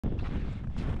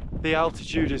The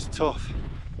altitude is tough,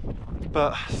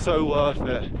 but so worth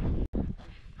it.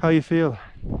 How you feel?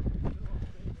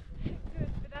 Good,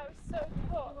 but that was so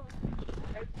cool.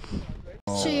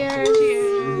 Cheers!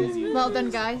 Cheers! Well done,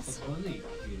 guys.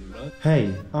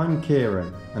 Hey, I'm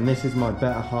Kieran, and this is my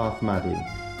better half, Maddie.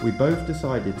 We both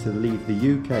decided to leave the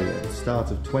UK at the start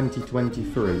of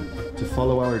 2023 to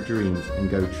follow our dreams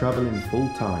and go travelling full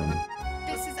time.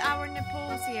 This is our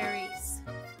Nepal series.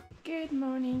 Good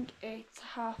morning, it's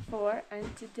 4:30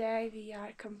 and today we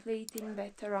are completing the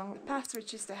Thorong La Pass,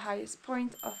 which is the highest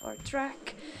point of our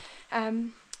trek.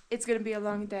 It's going to be a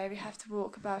long day, we have to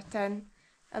walk about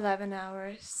 10-11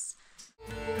 hours.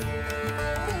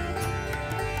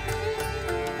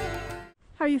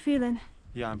 How are you feeling?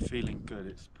 Yeah, I'm feeling good.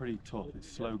 It's pretty tough. It's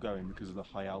slow going because of the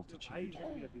high altitude.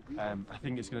 I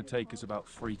think it's going to take us about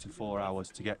 3 to 4 hours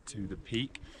to get to the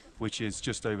peak, which is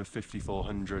just over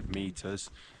 5,400 meters.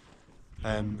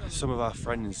 Some of our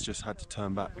friends just had to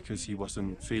turn back because he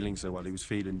wasn't feeling so well. He was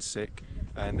feeling sick,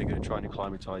 and they're going to try and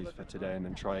acclimatise for today and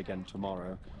then try again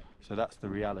tomorrow. So that's the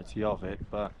reality of it.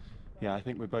 But yeah, I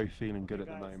think we're both feeling good at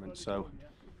the moment. So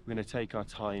we're going to take our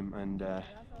time and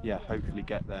yeah, hopefully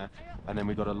get there. And then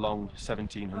we've got a long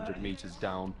 1,700 meters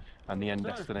down, and the end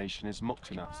destination is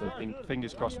Muktinath. So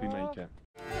fingers crossed we make it.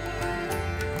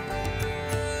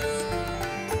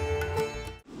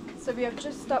 So we have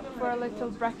just stopped for a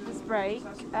little breakfast break.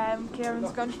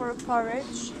 Kieran's gone for a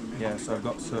porridge. Yeah, so I've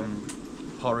got some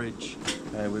porridge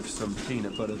with some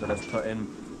peanut butter that I've put in.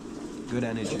 Good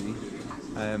energy.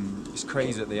 It's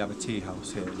crazy that they have a tea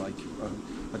house here. Like,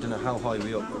 I don't know how high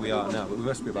we are now, but we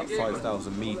must be about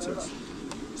 5,000 meters.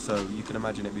 So you can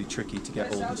imagine it'd be tricky to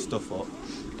get all the stuff up.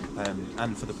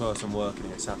 And for the person working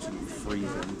it, it's absolutely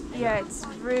freezing. Yeah, it's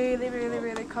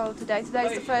really cold today.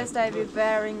 Today's the first day we're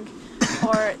wearing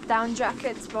our down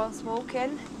jackets whilst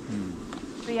walking.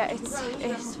 But yeah,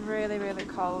 it's really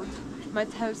cold. My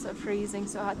toes are freezing,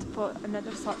 so I had to put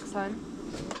another socks on.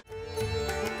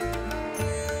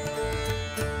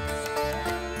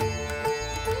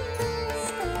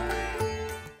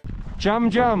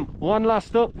 Jam, one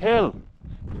last uphill.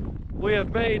 We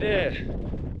have made it.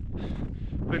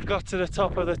 We've got to the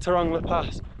top of the Thorong La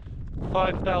Pass,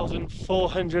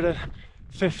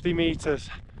 5,450 meters,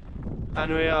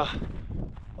 and we are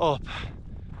up.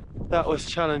 That was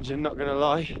challenging, not gonna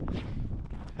lie.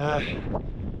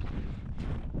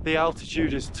 The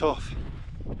altitude is tough,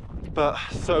 but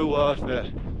so worth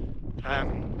it.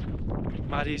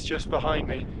 Maddie's just behind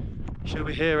me. She'll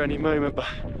be here any moment, but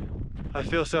I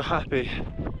feel so happy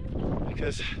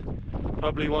because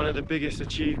probably one of the biggest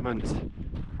achievements.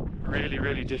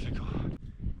 Really difficult.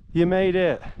 You made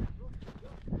it.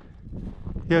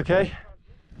 You okay?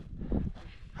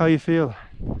 How you feel?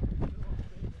 Good,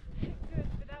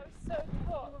 but that was so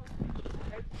cool.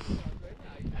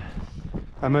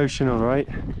 Emotional, right?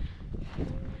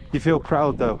 You feel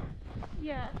proud though?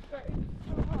 Yeah, but it's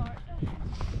so hard.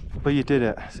 But you did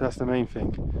it, so that's the main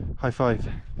thing. High five.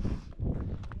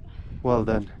 Well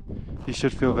done. You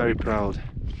should feel very proud.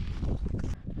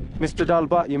 Mr.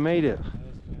 Dalbat, you made it.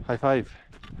 High five.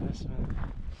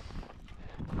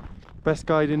 Best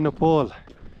guide in Nepal.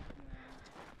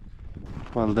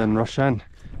 Well done, Roshan.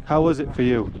 How was it for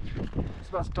you?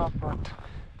 It was tough, but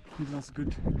it was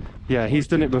good. Yeah, he's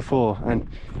done it before, and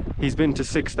he's been to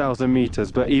 6,000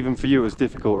 meters, but even for you it was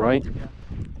difficult, right?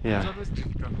 Yeah. It's always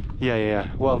difficult. Yeah.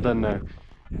 Well done though.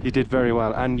 You did very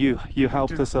well, and you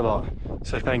helped us a lot.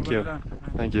 So thank you.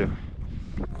 Thank you.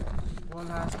 One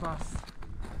last pass.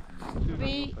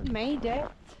 We made it.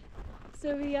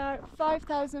 So we are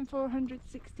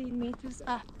 5,416 meters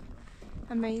up.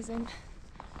 Amazing.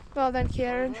 Well done,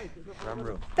 Kieran.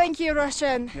 Thank you,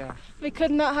 Roshan. Yeah. We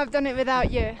could not have done it without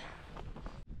you.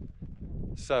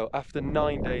 So after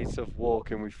 9 days of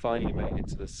walking, we finally made it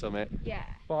to the summit. Yeah.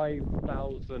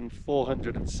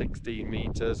 5,416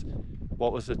 meters.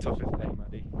 What was the toughest day,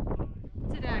 Maddie?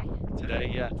 Today. Today,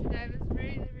 yeah. Today was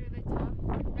really tough.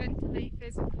 Mentally,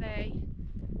 physically.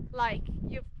 Like,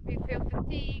 you feel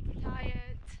fatigued,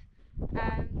 tired,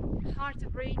 hard to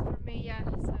breathe for me, yeah.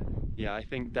 So. Yeah, I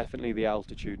think definitely the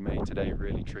altitude made today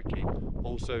really tricky.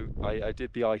 Also, I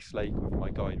did the ice lake with my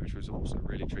guide, which was also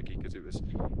really tricky because it was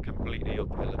completely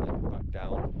uphill and then back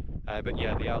down. But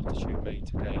yeah, the altitude made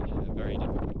today very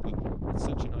difficult. But it's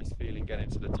such a nice feeling getting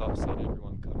to the top, seeing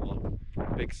everyone come up,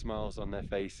 big smiles on their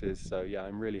faces. So yeah,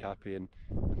 I'm really happy, and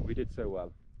we did so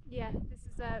well. Yeah, this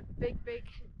is a big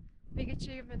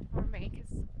achievement for me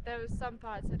because there was some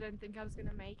parts I didn't think I was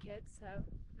gonna make it, so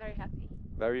very happy.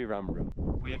 Very ramro.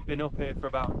 We have been up here for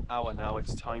about an hour now.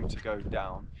 It's time to go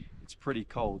down. it's pretty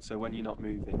cold, so when you're not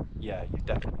moving, yeah, you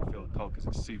definitely feel the cold because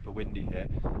it's super windy here.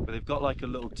 But they've got like a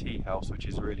little tea house, which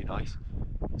is really nice.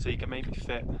 So you can maybe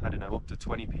fit, I don't know, up to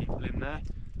 20 people in there.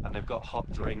 And they've got hot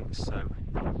drinks, so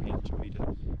we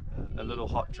enjoyed a little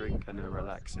hot drink and a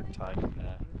relaxing time in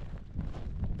there.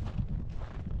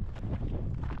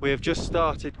 We have just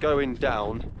started going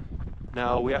down.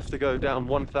 Now we have to go down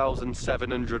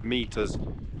 1,700 meters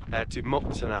to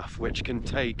Muktinath, which can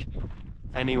take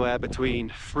anywhere between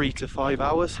 3 to 5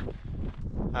 hours.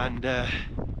 And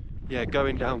yeah,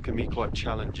 going down can be quite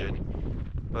challenging.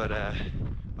 But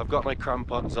I've got my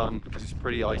crampons on because it's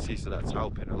pretty icy, so that's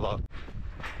helping a lot.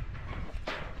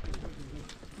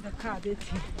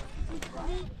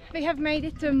 We have made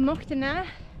it to Muktinath.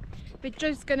 We're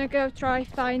just gonna go try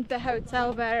find the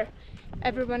hotel where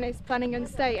everyone is planning on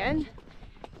staying.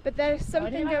 But there's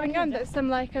something going on, there's some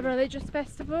like a religious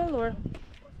festival or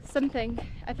something.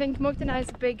 I think Muktinath is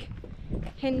a big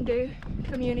Hindu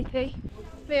community.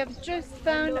 We have just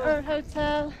found our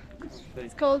hotel.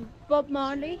 It's called Bob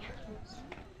Marley.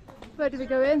 Where do we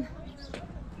go in?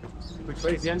 Which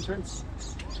way is the entrance?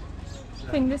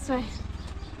 I think this way.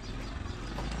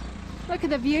 Look at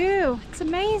the view, it's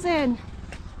amazing.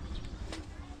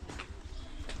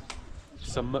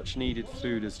 Some much needed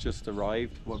food has just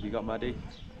arrived. What have you got, Maddie?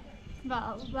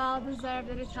 Well deserved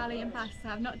Italian pasta.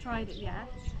 I've not tried it yet,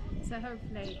 so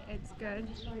hopefully it's good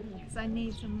because I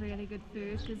need some really good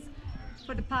food, because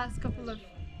for the past couple of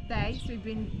days we've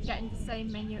been getting the same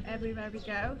menu everywhere we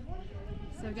go,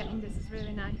 so getting this is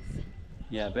really nice.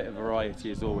 Yeah, a bit of variety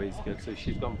is always good. So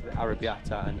she's gone for the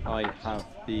arrabbiata and I have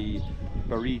the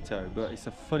burrito, but it's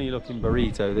a funny looking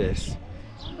burrito, this.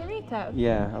 Burrito?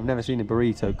 Yeah, I've never seen a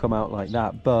burrito come out like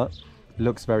that, but it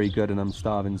looks very good and I'm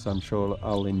starving, so I'm sure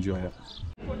I'll enjoy it.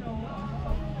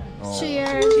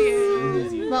 Cheers!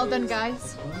 Cheers! Well done,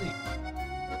 guys.